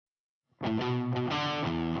For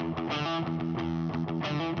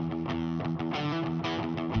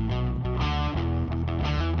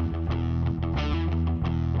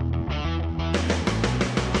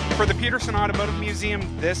the Peterson Automotive Museum,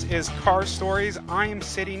 this is Car Stories. I am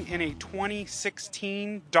sitting in a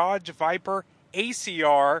 2016 Dodge Viper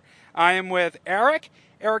ACR. I am with Eric.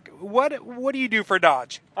 Eric, what do you do for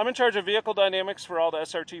Dodge? I'm in charge of vehicle dynamics for all the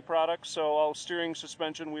SRT products, so all steering,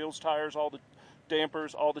 suspension, wheels, tires, all the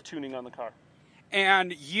dampers, all the tuning on the car.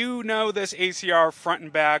 And you know this ACR front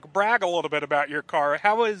and back. Brag a little bit about your car.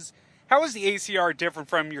 How is the ACR different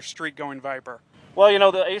from your street-going Viper? Well, you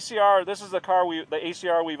know, the ACR, this is the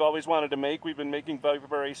ACR we've always wanted to make. We've been making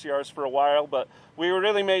Viper ACRs for a while, but we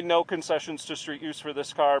really made no concessions to street use for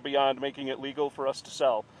this car beyond making it legal for us to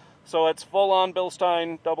sell. So it's full-on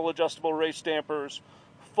Bilstein, double adjustable race dampers,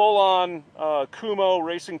 full-on Kumo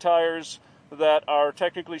racing tires that are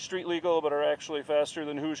technically street legal but are actually faster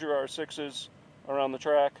than Hoosier R6s around the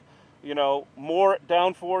track. You know, more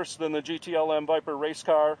downforce than the GTLM Viper race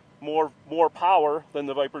car, more power than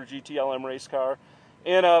the Viper GTLM race car,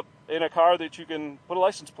 in a car that you can put a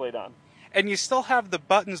license plate on. And you still have the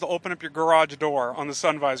buttons to open up your garage door on the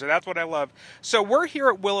sun visor. That's what I love. So we're here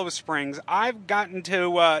at Willow Springs. I've gotten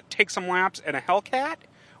to take some laps in a Hellcat,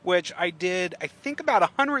 which I did, I think, about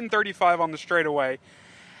 135 on the straightaway.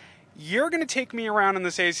 You're going to take me around in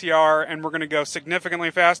this ACR, and we're going to go significantly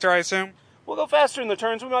faster, I assume? We'll go faster in the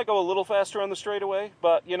turns. We might go a little faster on the straightaway,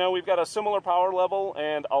 but, you know, we've got a similar power level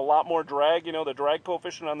and a lot more drag. You know, the drag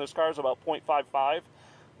coefficient on this car is about 0.55,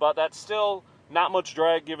 but that's still not much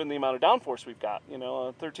drag given the amount of downforce we've got. You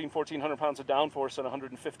know, 1,400 pounds of downforce at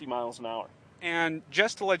 150 miles an hour. And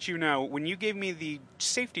just to let you know, when you gave me the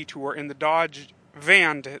safety tour in the Dodge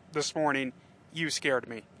van this morning, you scared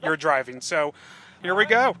me. You're driving, so here we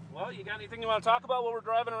go. Well, you got anything you want to talk about while we're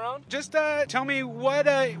driving around? Just tell me what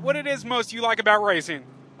it is most you like about racing.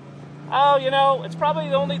 Oh, you know, it's probably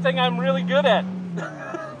the only thing I'm really good at.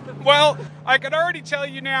 Well, I can already tell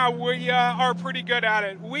you now we are pretty good at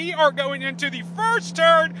it. We are going into the first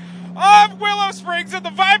turn of Willow Springs in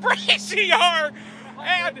the Viper ACR.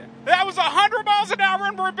 And that was 100 miles an hour,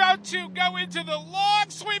 and we're about to go into the long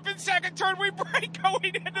sweeping second turn. We brake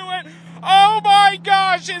going into it. Oh my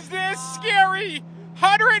gosh, is this scary?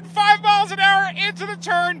 105 miles an hour into the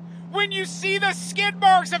turn. When you see the skid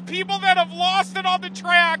marks of people that have lost it on the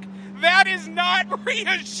track, that is not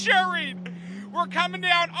reassuring. We're coming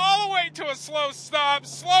down all the way to a slow stop,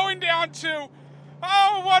 slowing down to,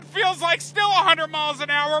 what feels like still 100 miles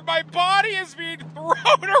an hour. My body is being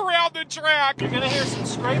thrown around the track. You're going to hear some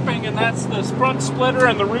scraping, and that's the front splitter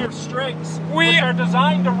and the rear strakes, which are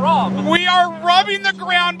designed to rub. We are rubbing the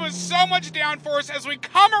ground with so much downforce as we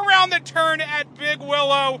come around the turn at Big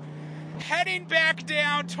Willow, heading back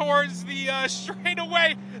down towards the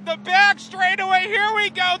straightaway. The back straightaway, here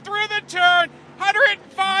we go, through the turn.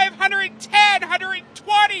 105, 110,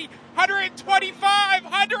 120, 125,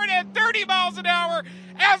 130 miles an hour.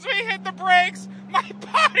 As we hit the brakes, my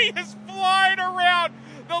body is flying around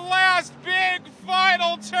the last big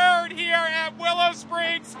final turn here at Willow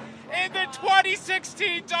Springs in the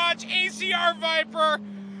 2016 Dodge ACR Viper.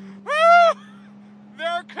 Woo!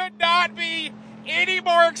 There could not be any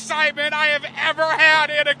more excitement I have ever had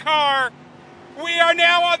in a car. We are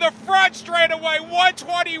now on the front straightaway,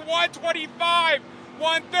 120, 125,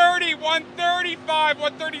 130, 135,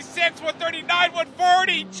 136, 139,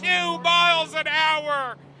 142 miles an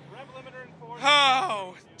hour. Rev limiter in fourth.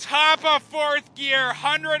 Oh, top of fourth gear,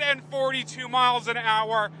 142 miles an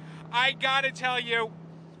hour. I gotta tell you,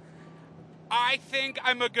 I think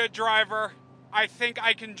I'm a good driver. I think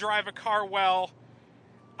I can drive a car well.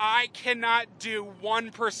 I cannot do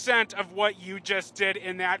 1% of what you just did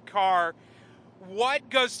in that car. What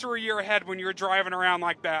goes through your head when you're driving around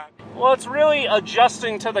like that? Well, it's really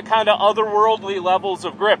adjusting to the kind of otherworldly levels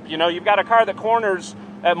of grip. You know, you've got a car that corners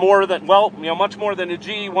at more than, much more than a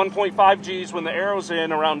G, 1.5 Gs when the arrow's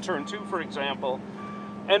in around turn 2, for example.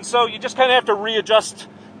 And so you just kind of have to readjust,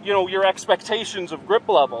 your expectations of grip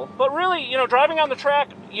level. But really, driving on the track,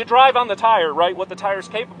 you drive on the tire, right? What the tire's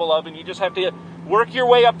capable of, and you just have to work your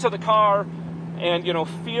way up to the car and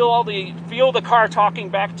feel the car talking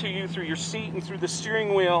back to you through your seat and through the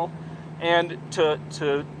steering wheel, and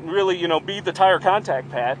to really be the tire contact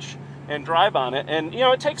patch and drive on it. And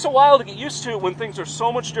it takes a while to get used to it when things are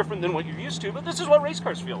so much different than what you're used to, but this is what race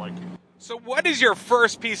cars feel like. So what is your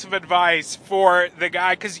first piece of advice for the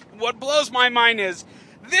guy? Because what blows my mind is,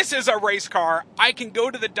 this is a race car. I can go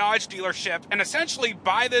to the Dodge dealership and essentially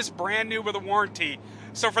buy this brand new with a warranty.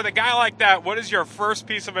 So for the guy like that, what is your first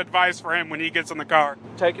piece of advice for him when he gets in the car?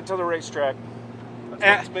 Take it to the racetrack. That's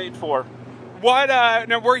what it's made for. What?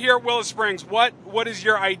 Now we're here at Willow Springs. What is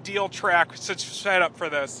your ideal track setup for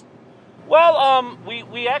this? Well,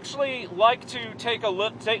 we actually like to take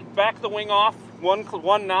back the wing off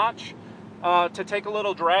one notch to take a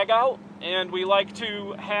little drag out, and we like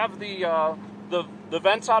to have the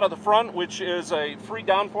vents out of the front, which is a free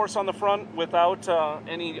downforce on the front without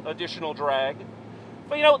any additional drag.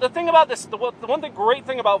 But you know, the thing about this, great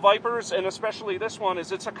thing about Vipers, and especially this one,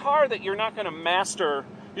 is it's a car that you're not going to master.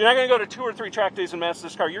 You're not going to go to 2 or 3 track days and master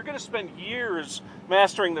this car. You're going to spend years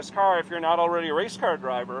mastering this car if you're not already a race car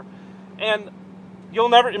driver. And you'll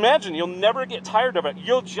never get tired of it.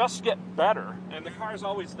 You'll just get better. And the car's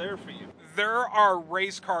always there for you. There are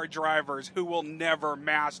race car drivers who will never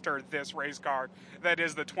master this race car. That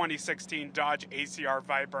is the 2016 Dodge ACR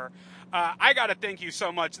Viper. I got to thank you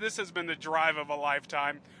so much. This has been the drive of a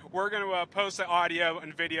lifetime. We're going to post the audio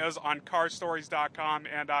and videos on carstories.com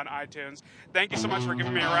and on iTunes. Thank you so much for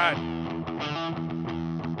giving me a ride.